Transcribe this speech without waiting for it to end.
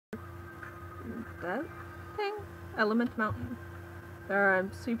that thing? Element Mountain. There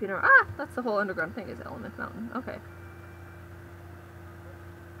I'm sweeping around. Ah! That's the whole underground thing, is Element Mountain. Okay.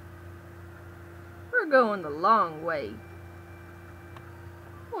 We're going the long way.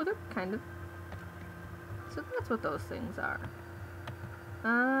 Oh, they're kind of... So that's what those things are.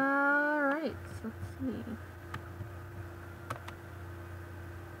 Alright, so let's see.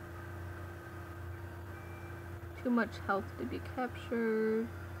 Too much health to be captured.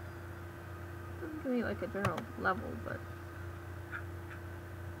 Doesn't give me like a general level, but...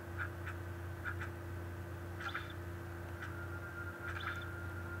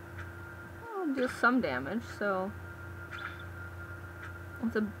 I'll do some damage, so...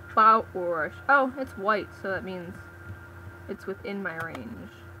 It's about orange. Oh, it's white, so that means it's within my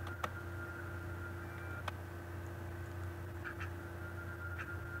range.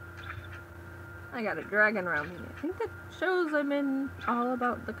 I got a dragon around me. I think that shows I'm in all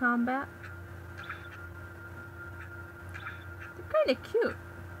about the combat. They're kind of cute.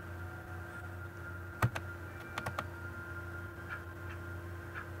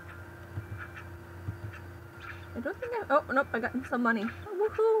 I don't think I... Oh, nope, I got some money.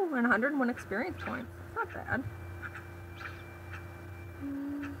 Oh, woohoo! And 101 experience points. That's not bad.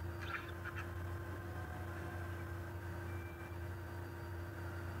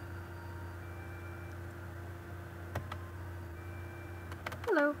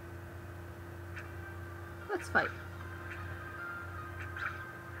 Hello. Let's fight.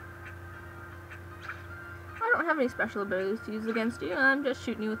 I don't have any special abilities to use against you. I'm just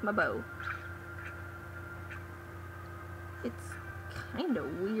shooting you with my bow. It's kind of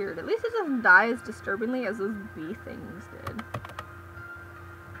weird. At least it doesn't die as disturbingly as those bee things did.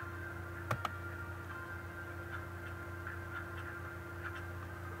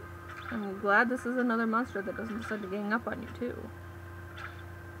 I'm glad this is another monster that doesn't decide to gang up on you, too.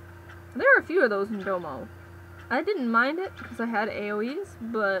 There are a few of those in Domo. I didn't mind it because I had AoEs,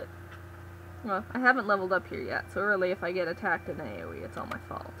 but... Well, I haven't leveled up here yet, so really if I get attacked in AoE, it's all my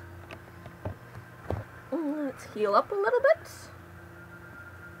fault. Let's heal up a little bit.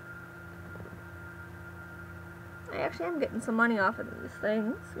 I actually am getting some money off of these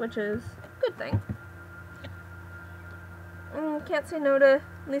things, which is a good thing. Can't say no to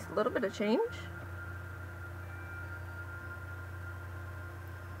at least a little bit of change.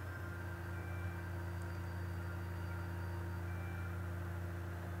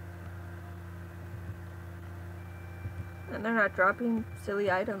 And they're not dropping silly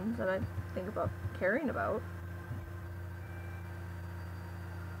items that I think about caring about.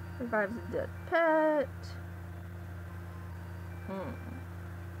 Revives a dead pet. I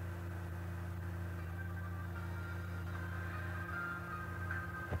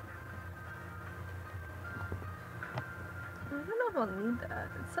don't know if I'll need that.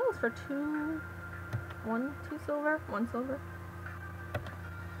 It sells for 2 silver? 1 silver?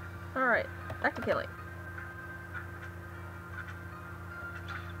 Alright, back to killing.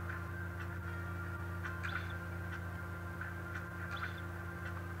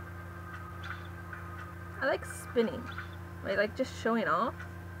 I like spinning. I like just showing off.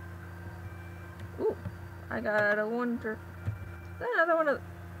 Ooh, I got a wonder. Another one of.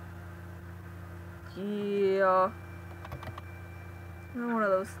 Yeah. Another one of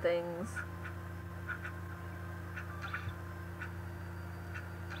those things.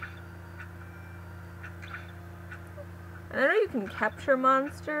 And I know you can capture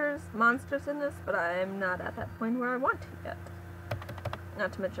monsters in this, but I'm not at that point where I want to yet.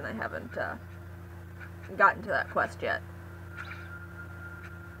 Not to mention I haven't gotten to that quest yet.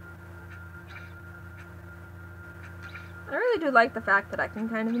 I really do like the fact that I can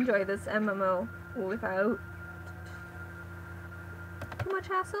kind of enjoy this MMO without too much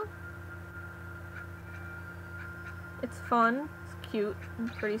hassle. It's fun, it's cute, and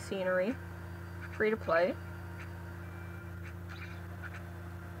pretty scenery. Free to play.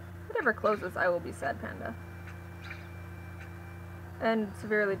 Whatever closes, I will be sad, Panda. And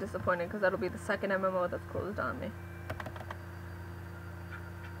severely disappointed because that'll be the second MMO that's closed on me.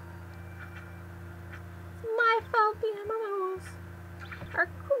 It's my fault the MMOs are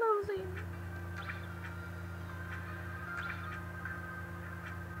closing.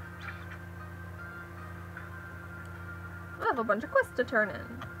 I have a bunch of quests to turn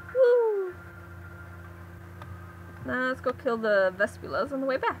in. Woo! Now let's go kill the Vespulas on the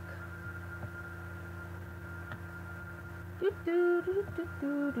way back.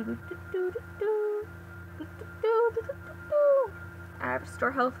 I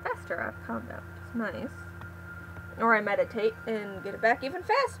restore health faster out of combat, which is nice. Or I meditate and get it back even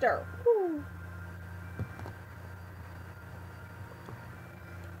faster. Woo.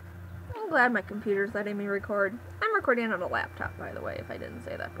 glad my computer's letting me record. I'm recording on a laptop, by the way, if I didn't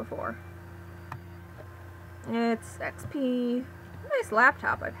say that before. It's XP. Nice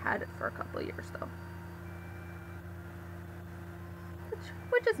laptop. I've had it for a couple of years, though.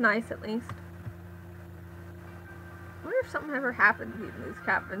 Which is nice, at least. I wonder if something ever happened to these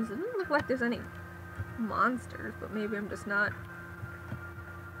cabins. It doesn't look like there's any monsters, but maybe I'm just not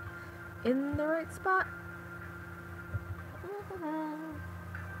in the right spot.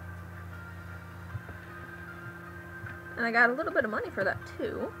 And I got a little bit of money for that,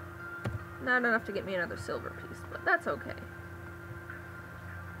 too. Not enough to get me another silver piece, but that's okay.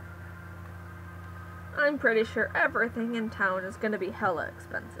 I'm pretty sure everything in town is going to be hella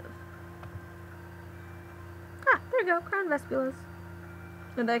expensive. Ah, there you go, Crown Vespulas.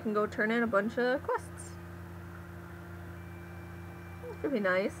 And I can go turn in a bunch of quests. This could be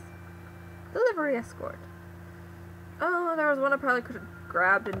nice. Delivery escort. Oh, there was one I probably could have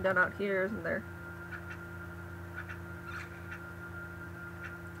grabbed and done out here, isn't there?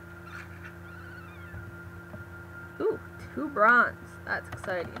 Ooh, 2 bronze. That's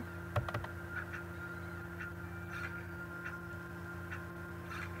exciting.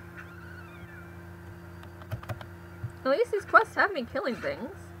 At least these quests have me killing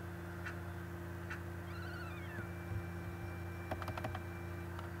things.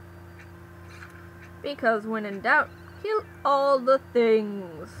 Because when in doubt, kill all the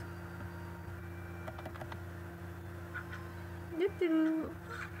things.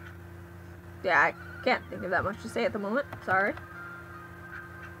 Yeah, I can't think of that much to say at the moment. Sorry.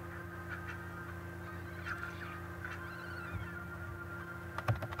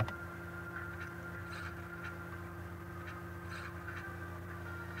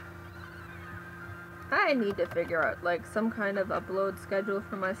 I need to figure out, like, some kind of upload schedule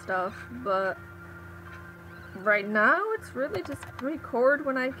for my stuff, but right now it's really just record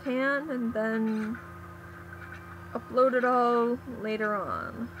when I can and then upload it all later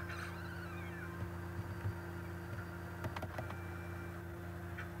on.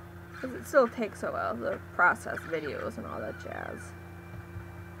 Because it still takes a while to process videos and all that jazz.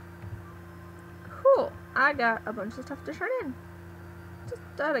 Cool. I got a bunch of stuff to turn in.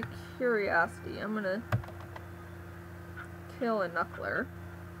 Just out of curiosity, I'm gonna kill a knuckler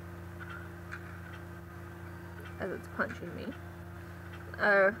as it's punching me.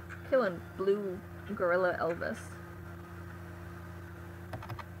 Killing blue gorilla Elvis.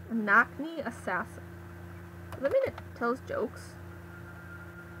 Knock-knee assassin. Does that mean it tells jokes?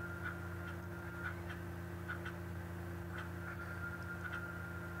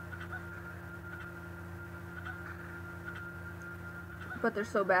 But they're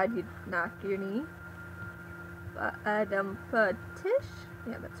so bad you'd knock your knee. Patish?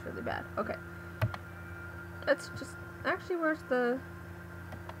 Yeah, that's really bad. Okay. That's just... Actually, where's the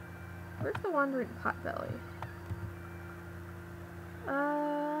wandering potbelly?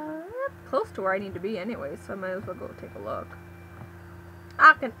 Close to where I need to be anyway, so I might as well go take a look.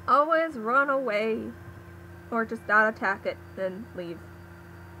 I can always run away. Or just not attack it, then leave.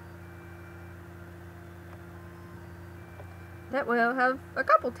 That way I'll have a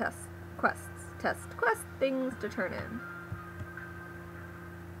couple quest things to turn in.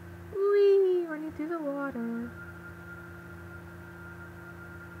 Whee! Running through the water.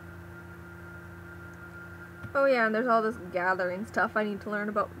 Oh yeah, and there's all this gathering stuff I need to learn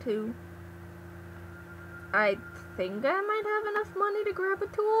about too. I think I might have enough money to grab a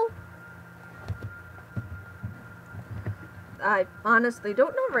tool. I honestly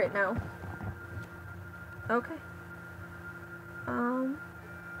don't know right now. Okay.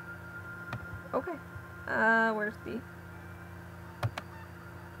 Okay. Where's the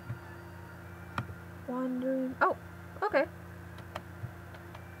wandering? Oh, okay.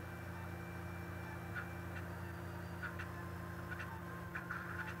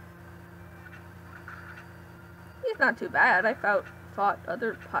 He's not too bad. I fought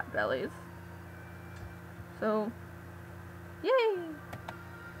other potbellies. So, yay!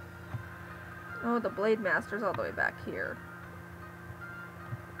 Oh, the Blade Master's all the way back here.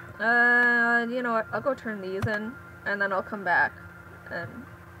 You know what? I'll go turn these in, and then I'll come back, and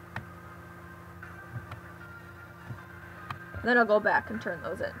then I'll go back and turn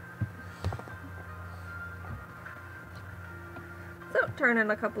those in. So, turn in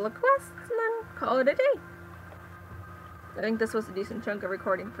a couple of quests, and then call it a day. I think this was a decent chunk of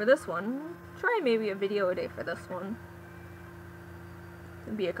recording for this one. Try maybe a video a day for this one.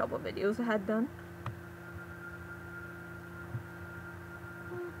 There'll be a couple of videos I had done.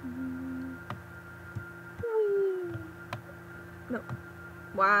 No.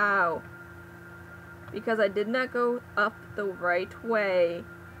 Wow. Because I did not go up the right way.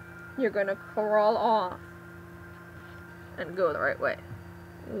 you're gonna crawl off and go the right way.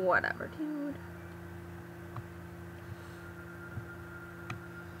 Whatever, dude.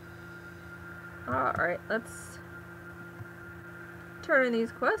 Alright, let's turn in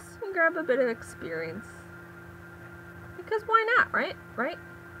these quests and grab a bit of experience. Because why not, right? Right.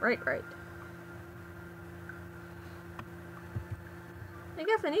 I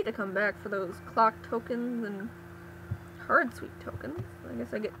guess I need to come back for those clock tokens and hard sweet tokens. I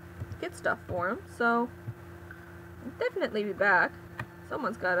guess I get stuff for them, so I'll definitely be back.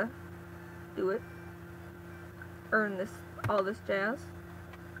 Someone's gotta do it. Earn this, all this jazz.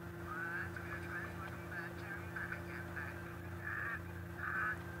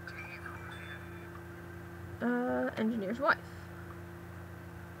 Engineer's wife.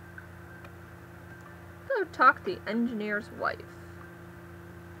 Go talk to the engineer's wife.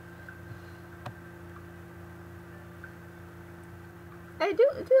 I do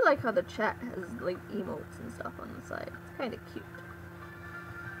like how the chat has like emotes and stuff on the side. It's kind of cute.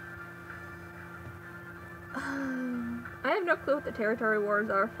 I have no clue what the territory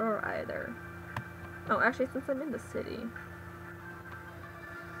wars are for either. Oh, actually, since I'm in the city,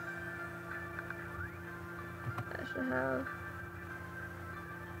 I should have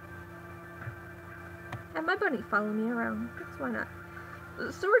my bunny follow me around. That's why not.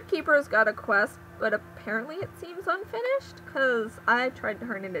 The Sword Keeper's got a quest, but apparently it seems unfinished, because I tried to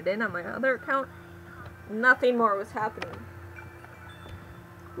turn it in on my other account. Nothing more was happening.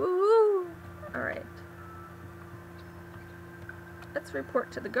 Woo! Alright. Let's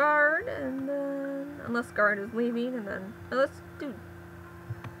report to the guard, and then, unless guard is leaving, and then, let's do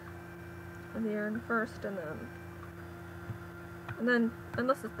the errand first, and then,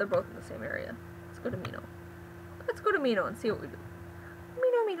 unless they're both in the same area. Let's go to Mino. Let's go to Mino and see what we do.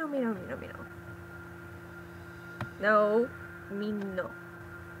 Mino. No, Mino.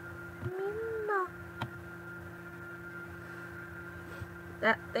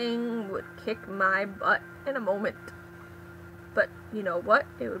 That thing would kick my butt in a moment. But, you know what?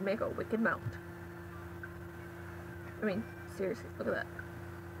 It would make a wicked mount. I mean, seriously, look at that.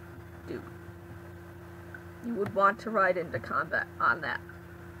 Dude. You would want to ride into combat on that.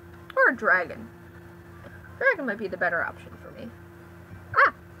 Or a dragon. Dragon might be the better option for me.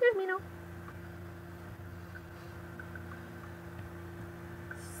 Ah! There's Mino.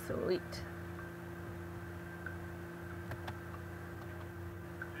 Sweet.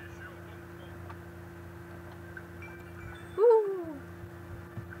 Woo!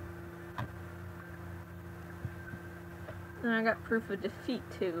 And I got proof of defeat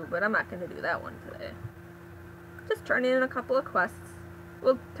too, but I'm not going to do that one today. Just turn in a couple of quests.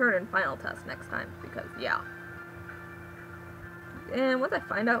 We'll turn in final test next time, because, yeah. And once I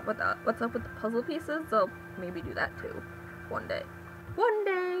find out what's up with the puzzle pieces, I'll maybe do that too. One day. One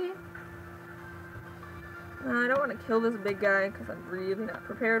day! I don't want to kill this big guy, because I'm really not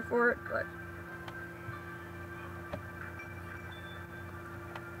prepared for it, but...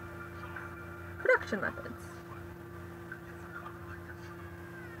 Production methods.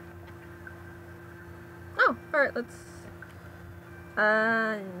 Oh, alright, let's... no.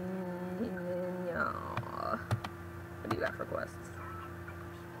 What do you got for quests?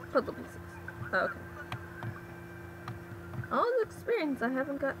 Puzzle pieces. Okay. All the experience, I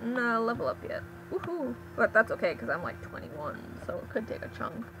haven't gotten a level up yet. Woohoo! But that's okay, because I'm like 21, so it could take a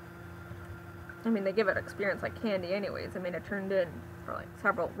chunk. I mean, they give it experience like candy anyways. I mean, I turned in for like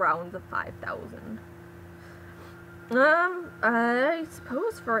several rounds of 5,000. I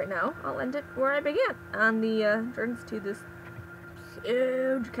suppose for right now, I'll end it where I began, on the entrance to this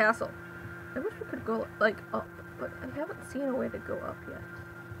huge castle. I wish we could go, like, up, but I haven't seen a way to go up yet.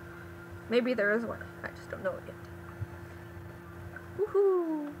 Maybe there is one. I just don't know it yet.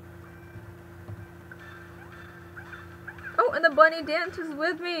 Woohoo! Oh, and the bunny dances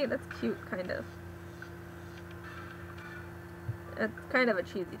with me! That's cute, kind of. It's kind of a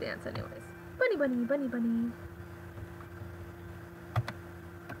cheesy dance anyways. Bunny, bunny, bunny, bunny.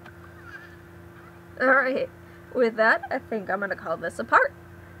 Alright, with that, I think I'm gonna call this a part.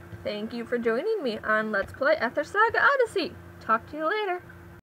 Thank you for joining me on Let's Play Saga Odyssey. Talk to you later.